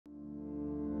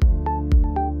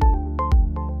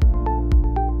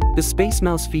The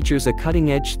SpaceMouse features a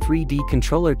cutting-edge 3D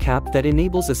controller cap that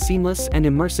enables a seamless and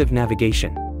immersive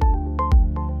navigation.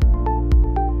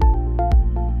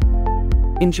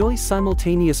 Enjoy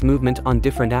simultaneous movement on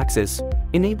different axes,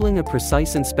 enabling a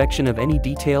precise inspection of any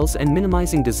details and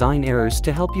minimizing design errors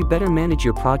to help you better manage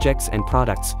your projects and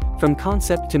products, from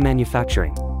concept to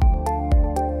manufacturing.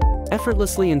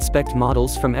 Effortlessly inspect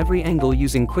models from every angle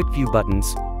using quick view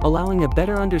buttons, allowing a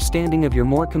better understanding of your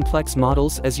more complex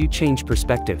models as you change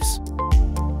perspectives.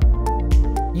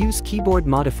 Use keyboard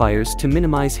modifiers to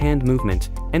minimize hand movement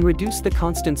and reduce the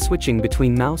constant switching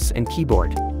between mouse and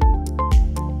keyboard.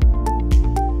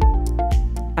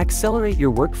 Accelerate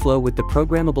your workflow with the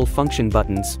programmable function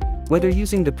buttons, whether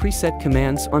using the preset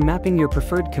commands or mapping your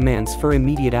preferred commands for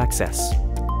immediate access.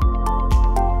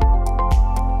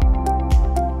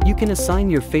 You can assign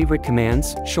your favorite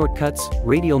commands, shortcuts,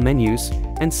 radial menus,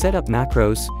 and set up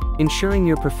macros, ensuring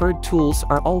your preferred tools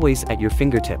are always at your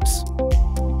fingertips.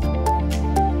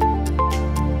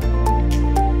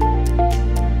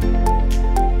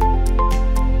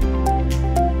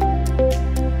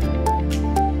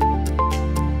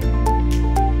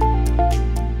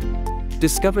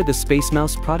 Discover the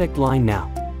SpaceMouse product line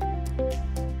now.